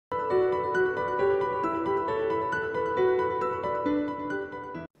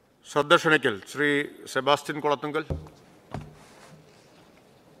ശ്രദ്ധ ക്ഷണിക്കൽ Shri Sebastian Kulathunkal.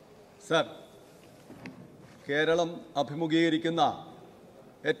 Sir, Keralam അഭിമുഖീകരിക്കുന്ന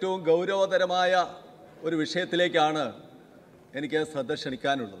ഏറ്റവും ഗൗരവതരമായ ഒരു വിഷയത്തിലേക്കാണ് എനിക്ക് ശ്രദ്ധ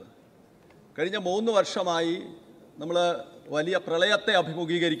ക്ഷണിക്കാനുള്ളത്. കഴിഞ്ഞ 3 വർഷമായി നമ്മൾ വലിയ പ്രളയത്തെ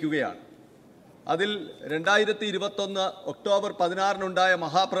അഭിമുഖീകരിക്കുകയാണ്. അതിൽ 2021 ഒക്ടോബർ 16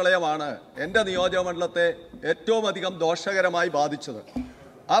 മഹാപ്രളയമാണ് എൻ്റെ നിയോജകമണ്ഡലത്തെ ഏറ്റവും അധികം ദോഷകരമായി ബാധിച്ചത്.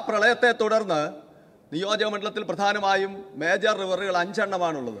 ആ പ്രളയത്തെ തുടർന്ന് നിയോജകമണ്ഡലത്തിൽ പ്രധാനമായും മേജർ റിവറുകൾ 5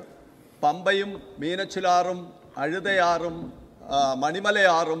 എണ്ണമാണുള്ളത്. പമ്പയും മീനച്ചിലാറും അഴുതയാറും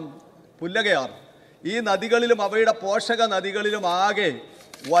മണിമലയാറും പുല്ലകയാറും. ഈ നദികളിലും അവയുടെ പോഷക നദികളിലും ആകെ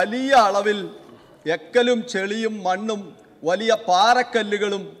വലിയ അളവിൽ എക്കലും ചെളിയും മണ്ണും വലിയ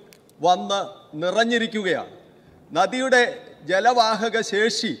പാറക്കല്ലുകളും വന്ന് നിറഞ്ഞിരിക്കുകയാണ്. നദിയുടെ ജലവാഹക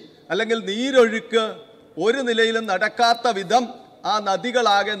ശേഷി അല്ലെങ്കിൽ നീരൊഴുക്ക് ഒരു നിലയിലും നടക്കാത്ത വിധം ആ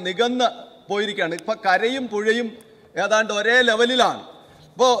നദികളാകെ നികന്ന് പോയിരിക്കുകയാണ്. ഇപ്പം കരയും പുഴയും ഏതാണ്ട് ഒരേ ലെവലിലാണ്.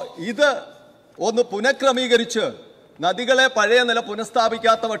 അപ്പോൾ ഇത് ഒന്ന് പുനഃക്രമീകരിച്ച് നദികളെ പഴയ നില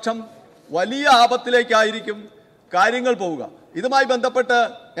പുനഃസ്ഥാപിക്കാത്ത പക്ഷം വലിയ ആപത്തിലേക്കായിരിക്കും കാര്യങ്ങൾ പോവുക. ഇതുമായി ബന്ധപ്പെട്ട്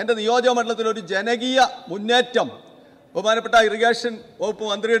എൻ്റെ നിയോജകമണ്ഡലത്തിൽ ഒരു ജനകീയ മുന്നേറ്റം ബഹുമാനപ്പെട്ട ഇറിഗേഷൻ വകുപ്പ്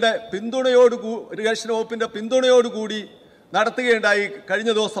മന്ത്രിയുടെ ഇറിഗേഷൻ വകുപ്പിൻ്റെ പിന്തുണയോടുകൂടി നടത്തുകയുണ്ടായി.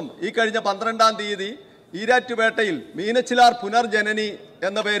 കഴിഞ്ഞ ദിവസം ഈ കഴിഞ്ഞ 12-ാം തീയതി ഈരാറ്റുപേട്ടയിൽ മീനച്ചിലാർ പുനർജനനി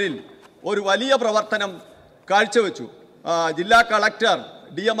എന്ന പേരിൽ ഒരു വലിയ പ്രവർത്തനം കാഴ്ചവെച്ചു. ജില്ലാ കളക്ടർ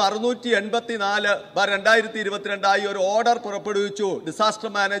DM 684/2022 ഒരു ഓർഡർ പുറപ്പെടുവിച്ചു. ഡിസാസ്റ്റർ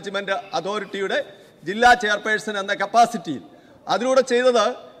മാനേജ്മെൻറ്റ് അതോറിറ്റിയുടെ ജില്ലാ ചെയർപേഴ്സൺ എന്ന കപ്പാസിറ്റിയിൽ. അതിലൂടെ ചെയ്തത്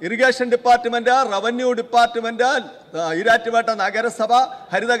irrigation department, revenue department, Erattupetta നഗരസഭ,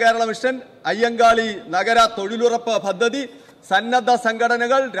 ഹരിത കേരള മിഷൻ, അയ്യങ്കാളി നഗര തൊഴിലുറപ്പ് പദ്ധതി, സന്നദ്ധ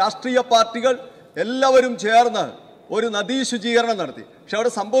സംഘടനകൾ, രാഷ്ട്രീയ പാർട്ടികൾ എല്ലാവരും ചേർന്ന് ഒരു നദീ ശുചീകരണം നടത്തി. പക്ഷെ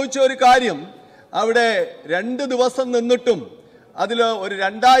അവിടെ സംഭവിച്ച ഒരു കാര്യം, അവിടെ 2 ദിവസം നിന്നിട്ടും അതിൽ ഒരു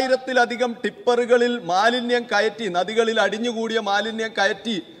 2000-ത്തിലധികം ടിപ്പറുകളിൽ മാലിന്യം കയറ്റി, നദികളിൽ അടിഞ്ഞുകൂടിയ മാലിന്യം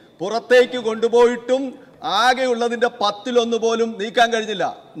കയറ്റി പുറത്തേക്ക് കൊണ്ടുപോയിട്ടും ആകെയുള്ളതിൻ്റെ 10-1 പോലും നീക്കാൻ കഴിഞ്ഞില്ല.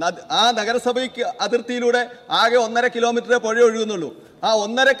 ആ നഗരസഭയ്ക്ക് അതിർത്തിയിലൂടെ ആകെ 1.5 കിലോമീറ്ററേ പുഴ ഒഴുകുന്നുള്ളൂ. ആ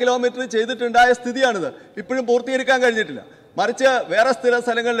 1.5 കിലോമീറ്റർ ചെയ്തിട്ടുണ്ടായ സ്ഥിതിയാണിത്. ഇപ്പോഴും പൂർത്തീകരിക്കാൻ കഴിഞ്ഞിട്ടില്ല. മറിച്ച് വേറെ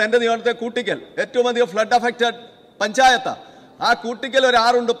സ്ഥലങ്ങളിൽ എൻ്റെ നിയമത്തെ കൂട്ടിക്കൽ ഏറ്റവും അധികം ഫ്ലഡ് അഫക്റ്റഡ് പഞ്ചായത്താണ്. ആ കൂട്ടിക്കൽ ഒരു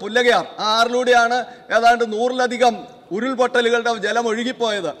ആറുണ്ട്, പുല്ലകയാർ. ആ ആറിലൂടെയാണ് ഏതാണ്ട് 100-ലധികം ഉരുൾപൊട്ടലുകളുടെ ജലം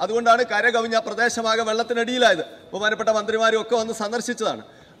ഒഴുകിപ്പോയത്. അതുകൊണ്ടാണ് കര കവിഞ്ഞ പ്രദേശമാകെ വെള്ളത്തിനടിയിലായത്. ബഹുമാനപ്പെട്ട മന്ത്രിമാരും ഒക്കെ വന്ന് സന്ദർശിച്ചതാണ്.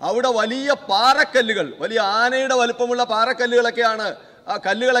 അവിടെ വലിയ പാറക്കല്ലുകൾ, വലിയ ആനയുടെ വലുപ്പമുള്ള പാറക്കല്ലുകളൊക്കെയാണ് ആ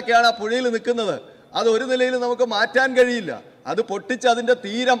പുഴയിൽ നിൽക്കുന്നത്. അത് ഒരു നിലയിൽ നമുക്ക് മാറ്റാൻ കഴിയില്ല. അത് പൊട്ടിച്ച് അതിൻ്റെ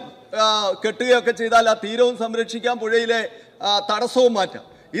തീരം കെട്ടുകയൊക്കെ ചെയ്താൽ ആ തീരവും സംരക്ഷിക്കാം, പുഴയിലെ തടസ്സവും മാറ്റാം.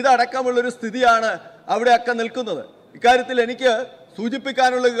 ഇതടക്കമുള്ളൊരു സ്ഥിതിയാണ് അവിടെയൊക്കെ നിൽക്കുന്നത്. ഇക്കാര്യത്തിൽ എനിക്ക്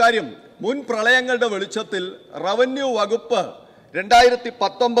സൂചിപ്പിക്കാനുള്ള കാര്യം, മുൻ പ്രളയങ്ങളുടെ വെളിച്ചത്തിൽ റവന്യൂ വകുപ്പ്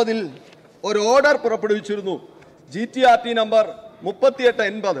 2019 ഒരു ഓർഡർ പുറപ്പെടുവിച്ചിരുന്നു, GTRT നമ്പർ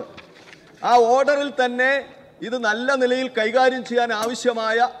 3880. ആ ഓർഡറിൽ തന്നെ ഇത് നല്ല നിലയിൽ കൈകാര്യം ചെയ്യാൻ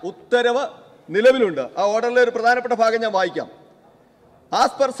ആവശ്യമായ ഉത്തരവ് നിലവിലുണ്ട്. ആ ഓർഡറിലെ ഒരു പ്രധാനപ്പെട്ട ഭാഗം ഞാൻ വായിക്കാം.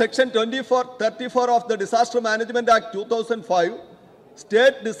 As per section 2434 of the disaster management act 2005,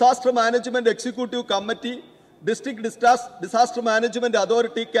 state disaster management executive committee, district disaster management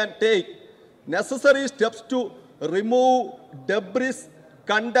authority can take necessary steps to remove debris,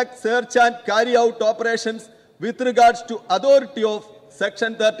 conduct search and carry out operations with regards to authority of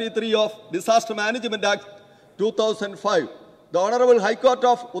section 33 of Disaster Management Act 2005. The Honorable High Court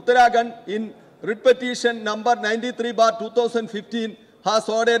of Uttarakhand in writ petition number 93/2015 has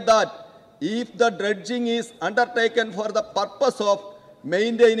ordered that if the dredging is undertaken for the purpose of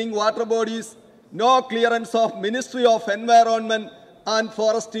maintaining water bodies, no clearance of Ministry of Environment and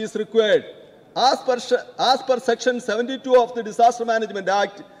Forest is required. As per section 72 of the Disaster Management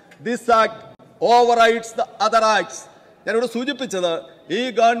Act, this act overrides the other acts. ഞാനിവിടെ സൂചിപ്പിച്ചത് ഈ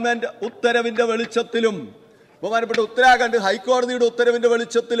government ഉത്തരവിൻ്റെ വെളിച്ചത്തിലും ബഹുമാനപ്പെട്ട ഉത്തരാഖണ്ഡ് ഹൈക്കോടതിയുടെ ഉത്തരവിൻ്റെ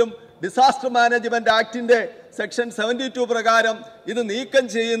വെളിച്ചത്തിലും disaster management ആക്ടിൻ്റെ section 72 പ്രകാരം ഇത് നീക്കം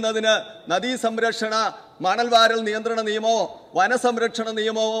ചെയ്യുന്നതിന് നദീ സംരക്ഷണ, മണൽ വാരൽ നിയന്ത്രണ നിയമമോ വനസംരക്ഷണ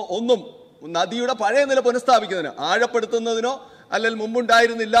നിയമമോ ഒന്നും നദിയുടെ പഴയ നില പുനഃസ്ഥാപിക്കുന്നതിന്, ആഴപ്പെടുത്തുന്നതിനോ അല്ലെങ്കിൽ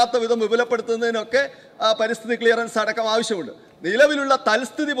മുമ്പുണ്ടായിരുന്നില്ലാത്ത വിധം വിപുലപ്പെടുത്തുന്നതിനൊക്കെ പരിസ്ഥിതി ക്ലിയറൻസ് അടക്കം ആവശ്യമുണ്ട്. നിലവിലുള്ള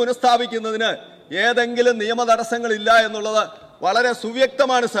തൽസ്ഥിതി പുനഃസ്ഥാപിക്കുന്നതിന് ഏതെങ്കിലും നിയമ തടസ്സങ്ങളില്ല എന്നുള്ളത് വളരെ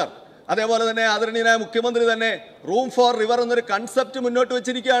സുവ്യക്തമാണ് സർ. അതേപോലെ തന്നെ ആദരണീയനായ മുഖ്യമന്ത്രി തന്നെ റൂം ഫോർ റിവർ എന്നൊരു കൺസെപ്റ്റ് മുന്നോട്ട്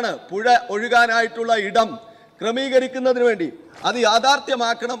വെച്ചിരിക്കുകയാണ്. പുഴ ഒഴുകാനായിട്ടുള്ള ഇടം ക്രമീകരിക്കുന്നതിന് വേണ്ടി അത്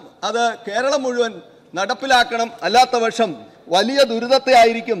യാഥാർത്ഥ്യമാക്കണം, അത് കേരളം മുഴുവൻ നടപ്പിലാക്കണം. അല്ലാത്ത പക്ഷം വലിയ ദുരിതത്തെ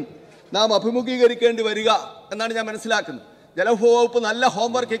ആയിരിക്കും നാം അഭിമുഖീകരിക്കേണ്ടി വരിക എന്നാണ് ഞാൻ മനസ്സിലാക്കുന്നത്. ജലവിഭവ വകുപ്പ് നല്ല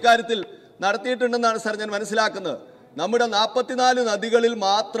ഹോംവർക്ക് ഇക്കാര്യത്തിൽ നടത്തിയിട്ടുണ്ടെന്നാണ് സാർ ഞാൻ മനസ്സിലാക്കുന്നത്. നമ്മുടെ 44 നദികളിൽ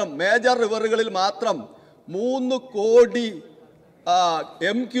മാത്രം, മേജർ റിവറുകളിൽ മാത്രം 3 കോടി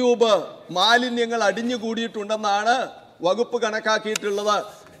m³ മാലിന്യങ്ങൾ അടിഞ്ഞുകൂടിയിട്ടുണ്ടെന്നാണ് വകുപ്പ് കണക്കാക്കിയിട്ടുള്ളത്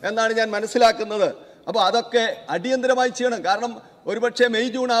എന്നാണ് ഞാൻ മനസ്സിലാക്കുന്നത്. അപ്പോൾ അതൊക്കെ അടിയന്തരമായി ചെയ്യണം. കാരണം ഒരുപക്ഷെ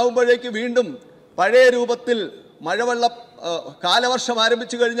മെയ് ജൂൺ ആകുമ്പോഴേക്ക് വീണ്ടും പഴയ രൂപത്തിൽ മഴവെള്ള കാലവർഷം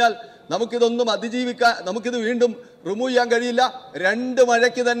ആരംഭിച്ചു കഴിഞ്ഞാൽ നമുക്കിതൊന്നും നമുക്കിത് വീണ്ടും റിമൂവ് ചെയ്യാൻ കഴിയില്ല. 2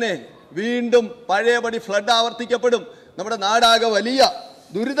 മഴയ്ക്ക് തന്നെ വീണ്ടും പഴയപടി ഫ്ലഡ് ആവർത്തിക്കപ്പെടും. നമ്മുടെ നാടാകെ വലിയ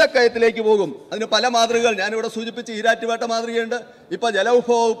ദുരിതക്കയത്തിലേക്ക് പോകും. അതിന് പല മാതൃകകൾ ഞാനിവിടെ സൂചിപ്പിച്ച് ഈരാറ്റുപേട്ട മാതൃകയുണ്ട്. ഇപ്പൊ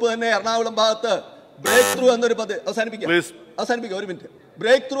ജലവിഭവ വകുപ്പ് തന്നെ എറണാകുളം ഭാഗത്ത് ബ്രേക്ക് ത്രൂ എന്നൊരു പദ്ധതി അവസാനിപ്പിക്കാം 1 മിനിറ്റ്.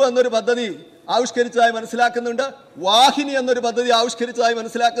 ബ്രേക്ക് ത്രൂ എന്നൊരു പദ്ധതി ആവിഷ്കരിച്ചതായി മനസ്സിലാക്കുന്നുണ്ട്. വാഹിനി എന്നൊരു പദ്ധതി ആവിഷ്കരിച്ചതായി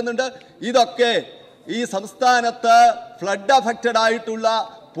മനസ്സിലാക്കുന്നുണ്ട്. ഇതൊക്കെ ഈ സംസ്ഥാനത്ത് ഫ്ലഡ് അഫക്റ്റഡ് ആയിട്ടുള്ള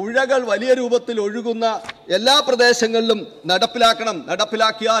പുഴകൾ വലിയ രൂപത്തിൽ ഒഴുകുന്ന എല്ലാ പ്രദേശങ്ങളിലും നടപ്പിലാക്കണം.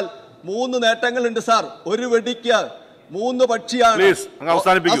 നടപ്പിലാക്കിയാൽ 3 നേട്ടങ്ങളുണ്ട് സാർ. ഒരു വെടിക്ക് 3 പക്ഷിയാണ്.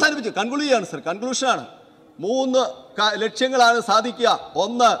 അവസാനിപ്പിച്ചു. കൺക്ലൂഷനാണ് സാർ, കൺക്ലൂഷനാണ്. 3 ലക്ഷ്യങ്ങളാണ് സാധിക്കുക.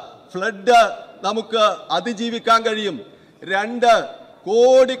 1, ഫ്ലഡ് നമുക്ക് അതിജീവിക്കാൻ കഴിയും. 2,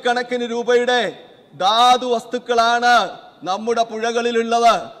 കോടിക്കണക്കിന് രൂപയുടെ ധാതു വസ്തുക്കളാണ് നമ്മുടെ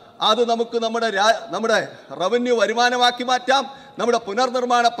പുഴകളിലുള്ളത്. അത് നമുക്ക് നമ്മുടെ റവന്യൂ വരുമാനമാക്കി മാറ്റാം. നമ്മുടെ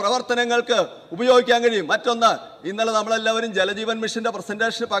പുനർനിർമ്മാണ പ്രവർത്തനങ്ങൾക്ക് ഉപയോഗിക്കാൻ കഴിയും. മറ്റൊന്ന്, ഇന്നലെ നമ്മളെല്ലാവരും ജലജീവൻ മിഷന്റെ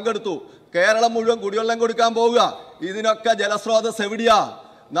പ്രസന്റേഷന് പങ്കെടുത്തു. കേരളം മുഴുവൻ കുടിവെള്ളം കൊടുക്കാൻ പോവുക. ഇതിനൊക്കെ ജലസ്രോതസ് എവിടെയാ?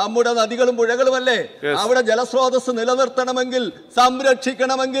 നമ്മുടെ നദികളും പുഴകളുമല്ലേ. അവിടെ ജലസ്രോതസ് നിലനിർത്തണമെങ്കിൽ,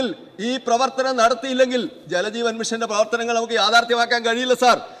 സംരക്ഷിക്കണമെങ്കിൽ ഈ പ്രവർത്തനം നടത്തിയില്ലെങ്കിൽ ജലജീവൻ മിഷന്റെ പ്രവർത്തനങ്ങൾ നമുക്ക് യാഥാർത്ഥ്യമാക്കാൻ കഴിയില്ല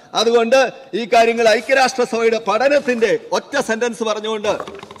സാർ. അതുകൊണ്ട് ഈ കാര്യങ്ങൾ ഐക്യരാഷ്ട്രസഭയുടെ പഠനത്തിന്റെ ഒറ്റ സെന്റൻസ് പറഞ്ഞുകൊണ്ട്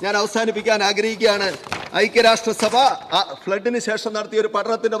ഞാൻ അവസാനിപ്പിക്കാൻ ആഗ്രഹിക്കുകയാണ്. ഐക്യരാഷ്ട്രസഭ ഫ്ലഡിന് ശേഷം നടത്തിയ ഒരു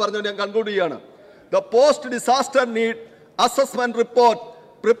പഠനത്തിന്റെ പറഞ്ഞുകൊണ്ട് ഞാൻ കൺക്ലൂഡ് ചെയ്യുകയാണ്. The post-disaster need assessment report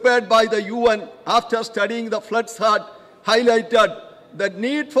prepared by the UN after studying the floods had highlighted the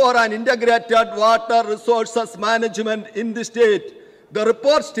need for an integrated water resources management in the state. The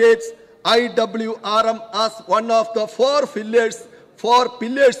report states IWRM as one of the 4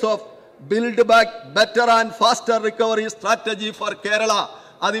 pillars of Build Back Better and Faster Recovery Strategy for Kerala.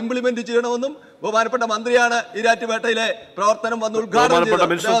 അത് implement ചെയ്യണമെന്നും ബഹുമാനപ്പെട്ട മന്ത്രിയാണ് ഈരാറ്റുപേട്ടയിലെ പ്രവർത്തനം വന്ന് ഉദ്ഘാടനം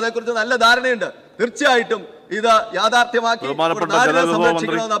ചെയ്തത്. അതേക്കുറിച്ച് നല്ല ധാരണയുണ്ട്. തീർച്ചയായിട്ടും ഇത് യാഥാർത്ഥ്യമാക്കി നാടിനെ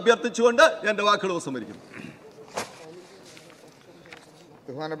സംരക്ഷിക്കണമെന്ന് അഭ്യർത്ഥിച്ചുകൊണ്ട് എന്റെ വാക്കുകൾ ഉപസംഹരിക്കുന്നു.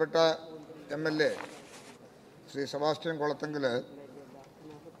 ബഹുമാനപ്പെട്ട MLA ശ്രീ സെബാസ്റ്റ്യൻ കുളത്തുങ്കൽ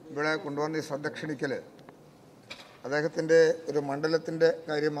ഇവിടെ കൊണ്ടുവന്ന ഈ ശ്രദ്ധ ക്ഷണിക്കൽ അദ്ദേഹത്തിൻ്റെ ഒരു മണ്ഡലത്തിൻ്റെ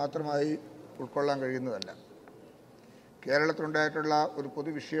കാര്യം മാത്രമായി ഉൾക്കൊള്ളാൻ കഴിയുന്നതല്ല. കേരളത്തിലുണ്ടായിട്ടുള്ള ഒരു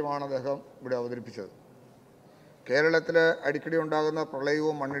പൊതുവിഷയമാണ് അദ്ദേഹം ഇവിടെ അവതരിപ്പിച്ചത്. കേരളത്തിൽ അടിക്കടി ഉണ്ടാകുന്ന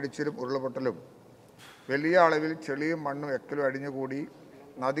പ്രളയവും മണ്ണിടിച്ചിലും ഉരുൾപൊട്ടലും വലിയ അളവിൽ ചെളിയും മണ്ണും എക്കലും അടിഞ്ഞുകൂടി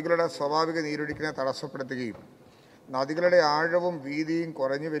നദികളുടെ സ്വാഭാവിക നീരൊഴുക്കിനെ തടസ്സപ്പെടുത്തുകയും നദികളുടെ ആഴവും വീതിയും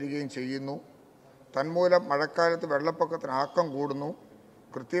കുറഞ്ഞു വരികയും ചെയ്യുന്നു. തന്മൂലം മഴക്കാലത്ത് വെള്ളപ്പൊക്കത്തിന് ആക്കം കൂടുന്നു.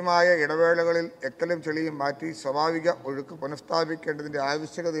 കൃത്യമായ ഇടവേളകളിൽ എക്കലും ചെളിയും മാറ്റി സ്വാഭാവിക ഒഴുക്ക് പുനഃസ്ഥാപിക്കേണ്ടതിൻ്റെ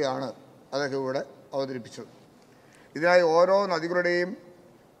ആവശ്യകതയാണ് അദ്ദേഹം ഇവിടെ അവതരിപ്പിച്ചത്. ഇതിനായി ഓരോ നദികളുടെയും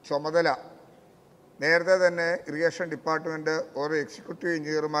ചുമതല നേരത്തെ തന്നെ ഇറിഗേഷൻ ഡിപ്പാർട്ട്മെൻറ്റ് ഓരോ എക്സിക്യൂട്ടീവ്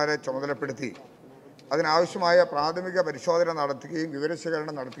എഞ്ചിനീയർമാരെ ചുമതലപ്പെടുത്തി അതിനാവശ്യമായ പ്രാഥമിക പരിശോധന നടത്തുകയും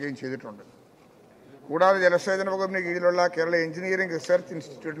വിവരശേഖരണം നടത്തുകയും ചെയ്തിട്ടുണ്ട്. കൂടാതെ ജലസേചന വകുപ്പിന് കീഴിലുള്ള കേരള എഞ്ചിനീയറിംഗ് റിസർച്ച്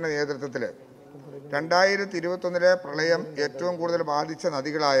ഇൻസ്റ്റിറ്റ്യൂട്ടിൻ്റെ നേതൃത്വത്തിൽ 2021 പ്രളയം ഏറ്റവും കൂടുതൽ ബാധിച്ച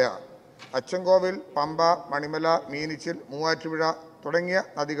നദികളായ അച്ചൻകോവിൽ, പമ്പ, മണിമല, മീനച്ചിൽ, മൂവാറ്റുപുഴ തുടങ്ങിയ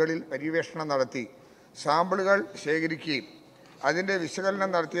നദികളിൽ പര്യവേഷണം നടത്തി സാമ്പിളുകൾ ശേഖരിക്കുകയും അതിൻ്റെ വിശകലനം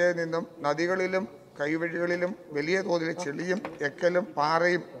നടത്തിയതിൽ നിന്നും നദികളിലും കൈവഴികളിലും വലിയ തോതിൽ ചെളിയും എക്കലും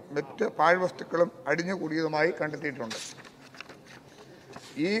പാറയും മറ്റ് പാഴ്വസ്തുക്കളും അടിഞ്ഞുകൂടിയതുമായി കണ്ടെത്തിയിട്ടുണ്ട്.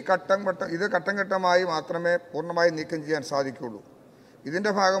 ഇത് ഘട്ടം ഘട്ടമായി മാത്രമേ പൂർണ്ണമായി നീക്കം ചെയ്യാൻ സാധിക്കുകയുള്ളൂ.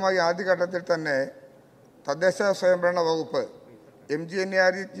 ഇതിൻ്റെ ഭാഗമായി ആദ്യഘട്ടത്തിൽ തന്നെ തദ്ദേശ സ്വയംഭരണ വകുപ്പ്,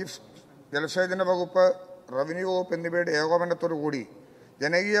 MGNRE ചീഫ് ജലസേചന വകുപ്പ്, റവന്യൂ വകുപ്പ് എന്നിവയുടെ ഏകോപനത്തോടു കൂടി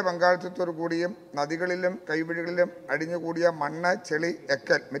ജനകീയ പങ്കാളിത്തത്തോടു കൂടിയും നദികളിലും കൈവഴികളിലും അടിഞ്ഞുകൂടിയ മണ്ണ്, ചെളി,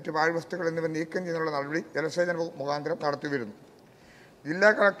 എക്കൽ, മറ്റ് പാഴ്വസ്തുക്കൾ എന്നിവ നീക്കം ചെയ്യുന്നതിനുള്ള നടപടി ജലസേചന വകുപ്പ് മുഖാന്തരം നടത്തിവരുന്നു. ജില്ലാ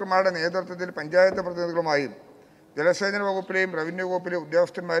കളക്ടർമാരുടെ നേതൃത്വത്തിൽ പഞ്ചായത്ത് പ്രതിനിധികളുമായും ജലസേചന വകുപ്പിലെയും റവന്യൂ വകുപ്പിലെയും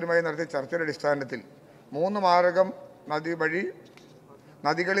ഉദ്യോഗസ്ഥന്മാരുമായി നടത്തിയ ചർച്ചയുടെ അടിസ്ഥാനത്തിൽ 3 മാർഗം നദി വഴി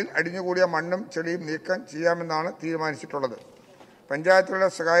നദികളിൽ അടിഞ്ഞുകൂടിയ മണ്ണും ചെളിയും നീക്കം ചെയ്യാമെന്നാണ് തീരുമാനിച്ചിട്ടുള്ളത്. പഞ്ചായത്തുകളുടെ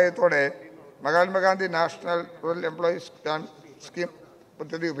സഹായത്തോടെ Mahatma Gandhi national rural employees scheme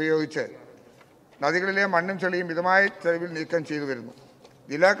പദ്ധതി ഉപയോഗിച്ച് നദികളിലെ മണ്ണും ചെളിയും മിതമായ ചെലവിൽ നീക്കം ചെയ്തു വരുന്നു.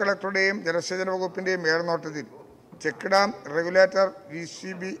 ജില്ലാ കളക്ടറുടെയും ജലസേചന വകുപ്പിൻ്റെയും മേൽനോട്ടത്തിൽ ചെക്ക് ഡാം, റെഗുലേറ്റർ,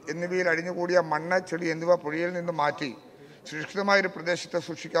 VCB എന്നിവയിൽ അടിഞ്ഞുകൂടിയ മണ്ണ്, ചെളി എന്നിവ പുഴയിൽ നിന്ന് മാറ്റി സുരക്ഷിതമായൊരു പ്രദേശത്തെ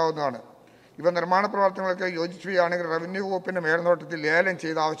സൂക്ഷിക്കാവുന്നതാണ്. ഇവ നിർമ്മാണ പ്രവർത്തനങ്ങൾക്ക് യോജിക്കുകയാണെങ്കിൽ റവന്യൂ വകുപ്പിൻ്റെ മേൽനോട്ടത്തിൽ ലേലം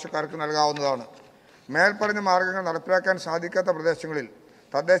ചെയ്ത് ആവശ്യക്കാർക്ക് നൽകാവുന്നതാണ്. മേൽപ്പറഞ്ഞ മാർഗ്ഗങ്ങൾ നടപ്പിലാക്കാൻ സാധിക്കാത്ത പ്രദേശങ്ങളിൽ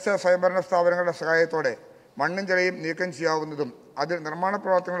തദ്ദേശ സ്വയംഭരണ സ്ഥാപനങ്ങളുടെ സഹായത്തോടെ മണ്ണും ചെളിയും നീക്കം ചെയ്യാവുന്നതും അതിൽ നിർമ്മാണ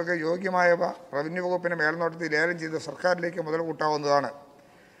പ്രവർത്തനങ്ങൾക്ക് യോഗ്യമായവ റവന്യൂ വകുപ്പിൻ്റെ മേൽനോട്ടത്തിൽ ലേലം ചെയ്ത് സർക്കാരിലേക്ക് മുതൽ കൂട്ടാവുന്നതാണ്.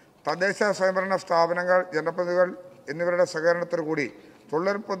 തദ്ദേശ സ്വയംഭരണ സ്ഥാപനങ്ങൾ, ജനപ്രതിനിധികൾ എന്നിവരുടെ സഹകരണത്തോടു കൂടി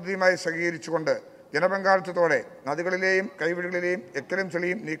തൊഴിലുറപ്പ് പദ്ധതിയുമായി സഹകരിച്ചുകൊണ്ട് ജനപങ്കാളിത്തത്തോടെ നദികളിലെയും കൈവഴികളിലെയും എക്കലും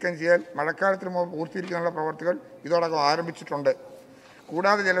ചെളിയും നീക്കം ചെയ്യാൻ മഴക്കാലത്തിന് മുമ്പ് പൂർത്തീകരിക്കാനുള്ള പ്രവർത്തികൾ ഇതോടകം ആരംഭിച്ചിട്ടുണ്ട്.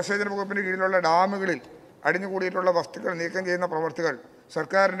 കൂടാതെ ജലസേചന വകുപ്പിന് കീഴിലുള്ള ഡാമുകളിൽ അടിഞ്ഞുകൂടിയിട്ടുള്ള വസ്തുക്കൾ നീക്കം ചെയ്യുന്ന പ്രവർത്തികൾ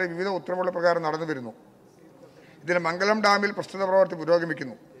സർക്കാരിൻ്റെ വിവിധ ഉത്തരവുകൾ പ്രകാരം നടന്നു വരുന്നു. ഇതിൽ മംഗലം ഡാമിൽ പ്രസ്തുത പ്രവൃത്തി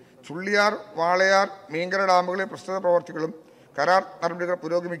പുരോഗമിക്കുന്നു. ചുള്ളിയാർ, വാളയാർ, മീങ്കര ഡാമുകളിൽ പ്രസ്തുത പ്രവർത്തികളും കരാർ നടപടികൾ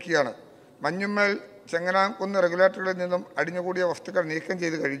പുരോഗമിക്കുകയാണ്. മഞ്ഞുമ്മൽ, ചെങ്ങനാംകുന്ന് റെഗുലേറ്ററുകളിൽ നിന്നും അടിഞ്ഞുകൂടിയ വസ്തുക്കൾ നീക്കം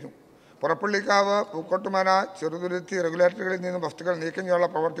ചെയ്ത് കഴിഞ്ഞു. പുറപ്പള്ളിക്കാവ്, പൂക്കോട്ടുമന, ചെറുതുരുത്തി റെഗുലേറ്ററുകളിൽ നിന്നും വസ്തുക്കൾ നീക്കം ചെയ്യാനുള്ള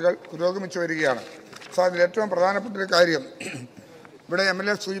പ്രവർത്തികൾ പുരോഗമിച്ചു വരികയാണ്. അതിൽ ഏറ്റവും പ്രധാനപ്പെട്ട ഒരു കാര്യം, ഇവിടെ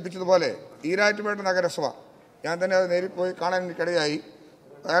MLA സൂചിപ്പിച്ചതുപോലെ ഈരാറ്റുപേട്ട നഗരസഭ, ഞാൻ തന്നെ അത് നേരിൽ പോയി കാണാൻ എനിക്കിടയായി.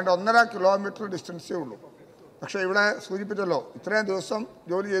 ഏതാണ്ട് 1.5 കിലോമീറ്റർ ഡിസ്റ്റൻസേ ഉള്ളൂ. പക്ഷേ ഇവിടെ സൂചിപ്പിച്ചല്ലോ, ഇത്രയും ദിവസം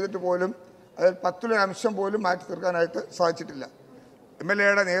ജോലി ചെയ്തിട്ട് പോലും അതിൽ 10 അംശം പോലും മാറ്റി തീർക്കാനായിട്ട് സാധിച്ചിട്ടില്ല.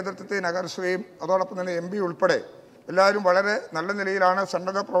 MLAയുടെ നേതൃത്വത്തിൽ നഗരസഭയും അതോടൊപ്പം തന്നെ MP ഉൾപ്പെടെ എല്ലാവരും വളരെ നല്ല നിലയിലാണ്.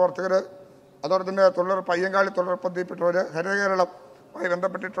 സന്നദ്ധ പ്രവർത്തകർ, അതോടൊപ്പം തന്നെ പയ്യങ്കാളി തൊഴിലുറപ്പ് പദ്ധതിപ്പെട്ടവർ, ഹരിതകേരളവുമായി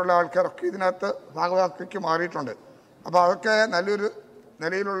ബന്ധപ്പെട്ടിട്ടുള്ള ആൾക്കാരൊക്കെ ഇതിനകത്ത് ഭാഗവാക്കിക്ക് മാറിയിട്ടുണ്ട്. അപ്പോൾ അതൊക്കെ നല്ലൊരു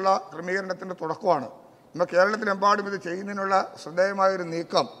നിലയിലുള്ള ക്രമീകരണത്തിൻ്റെ തുടക്കമാണ്. നമ്മൾ കേരളത്തിലെമ്പാടും ഇത് ചെയ്യുന്നതിനുള്ള ശ്രദ്ധേയമായൊരു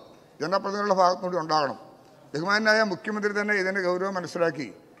നീക്കം ജനപ്രതിനിധികളുടെ ഭാഗത്തുനിന്നുകൂടി ഉണ്ടാകണം. ബഹുമാനായ മുഖ്യമന്ത്രി തന്നെ ഇതിൻ്റെ ഗൗരവം മനസ്സിലാക്കി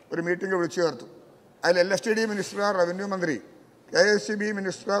ഒരു മീറ്റിംഗ് വിളിച്ചു ചേർത്തു. അതിൽ LSTD മിനിസ്റ്റർ, റവന്യൂ മന്ത്രി, KSCB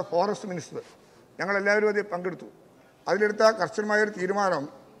മിനിസ്റ്റർ, ഫോറസ്റ്റ് മിനിസ്റ്റർ, ഞങ്ങളെല്ലാവരും അതിൽ പങ്കെടുത്തു. അതിലെടുത്ത കർശനമായൊരു തീരുമാനം,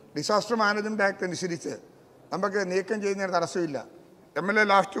 ഡിസാസ്റ്റർ മാനേജ്മെൻറ്റ് ആക്ട് അനുസരിച്ച് നമുക്ക് നീക്കം ചെയ്യുന്നതിന് തടസ്സമില്ല. MLA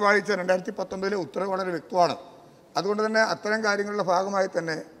ലാസ്റ്റ് വായിച്ച 2019 ഉത്തരവ് വളരെ വ്യക്തമാണ്. അതുകൊണ്ട് തന്നെ അത്തരം കാര്യങ്ങളുടെ ഭാഗമായി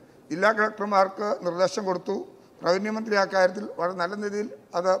തന്നെ ജില്ലാ കളക്ടർമാർക്ക് നിർദ്ദേശം കൊടുത്തു. റവന്യൂ മന്ത്രി ആ കാര്യത്തിൽ വളരെ നല്ല രീതിയിൽ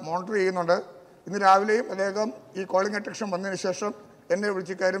അത് മോണിറ്റർ ചെയ്യുന്നുണ്ട്. ഇന്ന് രാവിലെയും അദ്ദേഹം ഈ കോളിംഗ് അറ്റൻഷൻ വന്നതിന് ശേഷം എന്നെ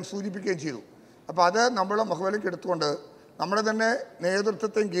വിളിച്ച കാര്യം സൂചിപ്പിക്കുകയും ചെയ്തു. അപ്പോൾ അത് നമ്മൾ മുഖവിലേക്ക് എടുത്തുകൊണ്ട് നമ്മുടെ തന്നെ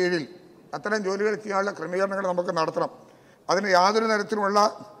നേതൃത്വത്തിന് കീഴിൽ അത്തരം ജോലികൾ ചെയ്യാനുള്ള ക്രമീകരണങ്ങൾ നമുക്ക് നടത്തണം. അതിന് യാതൊരു തരത്തിലുമുള്ള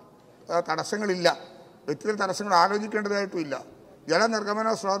തടസ്സങ്ങളില്ല, വ്യക്തിഗത തടസ്സങ്ങൾ ആലോചിക്കേണ്ടതായിട്ടുമില്ല. ജലനിർഗമന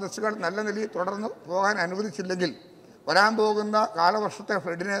സ്രോതസ്സുകൾ നല്ല നിലയിൽ തുടർന്ന് പോകാൻ അനുവദിച്ചില്ലെങ്കിൽ വരാൻ പോകുന്ന കാലവർഷത്തെ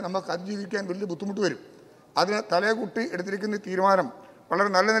ഫ്ലഡിനെ നമുക്ക് അതിജീവിക്കാൻ വലിയ ബുദ്ധിമുട്ട് വരും. അതിന് തലകുട്ടി എടുത്തിരിക്കുന്ന തീരുമാനം വളരെ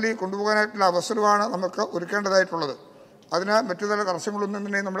നല്ല നിലയിൽ കൊണ്ടുപോകാനായിട്ടുള്ള അവസരമാണ് നമുക്ക് ഒരുക്കേണ്ടതായിട്ടുള്ളത്. അതിന് മറ്റു തല തടസ്സങ്ങളൊന്നും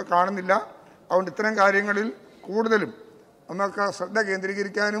തന്നെ നമ്മൾ കാണുന്നില്ല. അതുകൊണ്ട് ഇത്തരം കാര്യങ്ങളിൽ കൂടുതലും നമുക്ക് ശ്രദ്ധ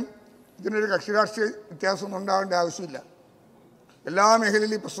കേന്ദ്രീകരിക്കാനും ഇതിനൊരു കക്ഷി രാഷ്ട്രീയ വ്യത്യാസമൊന്നും ഉണ്ടാകേണ്ട ആവശ്യമില്ല. എല്ലാ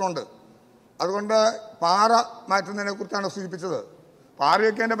മേഖലയിലും ഈ പ്രശ്നമുണ്ട്. അതുകൊണ്ട് പാറ മാറ്റുന്നതിനെക്കുറിച്ചാണ് സൂചിപ്പിച്ചത്.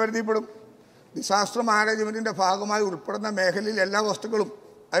 പാറയൊക്കെ എൻ്റെ പരിധിപ്പെടും. ഡിസാസ്റ്റർ മാനേജ്മെൻറ്റിൻ്റെ ഭാഗമായി ഉൾപ്പെടുന്ന മേഖലയിൽ എല്ലാ വസ്തുക്കളും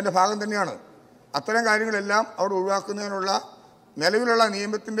അതിൻ്റെ ഭാഗം തന്നെയാണ്. അത്തരം കാര്യങ്ങളെല്ലാം അവിടെ ഒഴിവാക്കുന്നതിനുള്ള നിലവിലുള്ള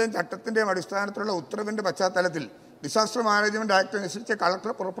നിയമത്തിൻ്റെയും ചട്ടത്തിൻ്റെയും അടിസ്ഥാനത്തിലുള്ള ഉത്തരവിൻ്റെ പശ്ചാത്തലത്തിൽ ഡിസാസ്റ്റർ മാനേജ്മെൻറ്റ് ആക്ട് അനുസരിച്ച്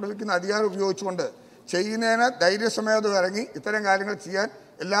കളക്ടർ പുറപ്പെടുവിക്കുന്ന അധികാരം ഉപയോഗിച്ചുകൊണ്ട് ചെയ്യുന്നതിന് ധൈര്യസമേതം ഇറങ്ങി ഇത്തരം കാര്യങ്ങൾ ചെയ്യാൻ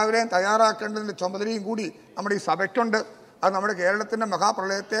എല്ലാവരെയും തയ്യാറാക്കേണ്ടതിൻ്റെ ചുമതലയും കൂടി നമ്മുടെ ഈ സഭയ്ക്കുണ്ട്. അത് നമ്മുടെ കേരളത്തിൻ്റെ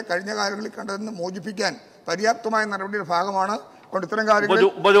മഹാപ്രളയത്തെ കഴിഞ്ഞ കാലങ്ങളിൽ കണ്ടതിന് മോചിപ്പിക്കാൻ പര്യാപ്തമായ നടപടിയുടെ ഭാഗമാണ്. അതുകൊണ്ട് ഇത്തരം കാര്യങ്ങൾ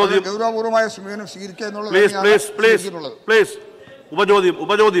ഗൗരവപൂർവമായ സമീപനം സ്വീകരിക്കുക എന്നുള്ളത്.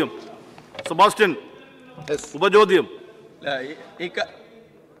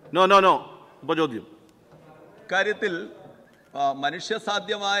 കാര്യത്തിൽ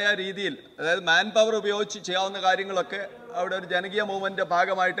മനുഷ്യസാധ്യമായ രീതിയിൽ, അതായത് മാൻ പവർ ഉപയോഗിച്ച് ചെയ്യാവുന്ന കാര്യങ്ങളൊക്കെ അവിടെ ഒരു ജനകീയ മൂവ്മെൻറ്റിൻ്റെ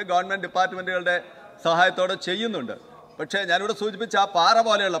ഭാഗമായിട്ട് ഗവൺമെൻറ് ഡിപ്പാർട്ട്മെൻറ്റുകളുടെ സഹായത്തോടെ ചെയ്യുന്നുണ്ട്. പക്ഷേ ഞാനിവിടെ സൂചിപ്പിച്ച ആ പാറ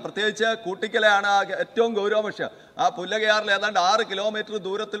പോലെയുള്ള, പ്രത്യേകിച്ച് കൂട്ടിക്കലയാണ് ഏറ്റവും ഗൗരവപക്ഷം. ആ പുല്ലകയാറിൽ ഏതാണ്ട് 6 കിലോമീറ്റർ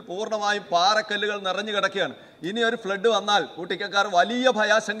ദൂരത്തിൽ പൂർണ്ണമായും പാറക്കല്ലുകൾ നിറഞ്ഞു കിടക്കുകയാണ്. ഇനി ഒരു ഫ്ലഡ് വന്നാൽ കൂട്ടിക്കക്കാർ വലിയ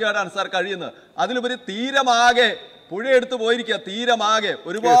ഭയാശങ്കയോടാണ് സാർ കഴിയുന്നത്. അതിലുപരി തീരമാകെ പുഴയെടുത്ത് പോയിരിക്കുക. തീരമാകെ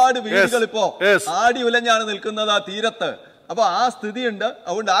ഒരുപാട് വീടുകൾ ഇപ്പോ ആടി ഉലഞ്ഞാണ് നിൽക്കുന്നത് ആ തീരത്ത്. അപ്പോൾ ആ സ്ഥിതിയുണ്ട്.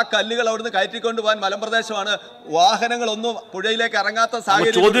 അതുകൊണ്ട് ആ കല്ലുകൾ അവിടുന്ന് കയറ്റിക്കൊണ്ട് പോകാൻ മലമ്പ്രദേശമാണ്, വാഹനങ്ങളൊന്നും പുഴയിലേക്ക് ഇറങ്ങാത്ത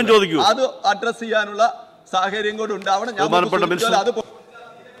സാഹചര്യം. അത് അഡ്രസ് ചെയ്യാനുള്ള സാഹചര്യം കൂടി ഉണ്ടാവണം.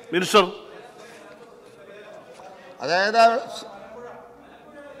 അതായത്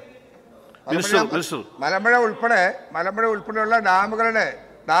മലമ്പുഴ ഉൾപ്പെടെയുള്ള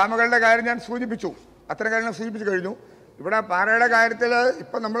ഡാമുകളുടെ കാര്യം ഞാൻ സൂചിപ്പിച്ചു. അത്തരം കാര്യങ്ങൾ സൂചിപ്പിച്ചു കഴിഞ്ഞു. ഇവിടെ പാറയുടെ കാര്യത്തിൽ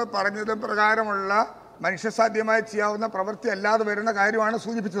ഇപ്പം നമ്മൾ പറഞ്ഞത് പ്രകാരമുള്ള മനുഷ്യസാധ്യമായി ചെയ്യാവുന്ന പ്രവൃത്തി അല്ലാതെ വരുന്ന കാര്യമാണ്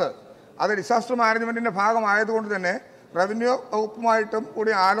സൂചിപ്പിച്ചത്. അത് ഡിസാസ്റ്റർ മാനേജ്മെൻറ്റിൻ്റെ ഭാഗമായതുകൊണ്ട് തന്നെ റവന്യൂ വകുപ്പുമായിട്ടും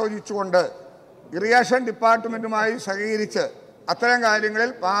കൂടി ആലോചിച്ചുകൊണ്ട് ഇറിഗേഷൻ ഡിപ്പാർട്ട്മെൻറ്റുമായി സഹകരിച്ച് അത്തരം കാര്യങ്ങളിൽ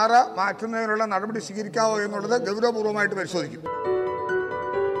പാറ മാറ്റുന്നതിനുള്ള നടപടി സ്വീകരിക്കാവോ എന്നുള്ളത് ഗൗരവപൂർവ്വമായിട്ട് പരിശോധിക്കും.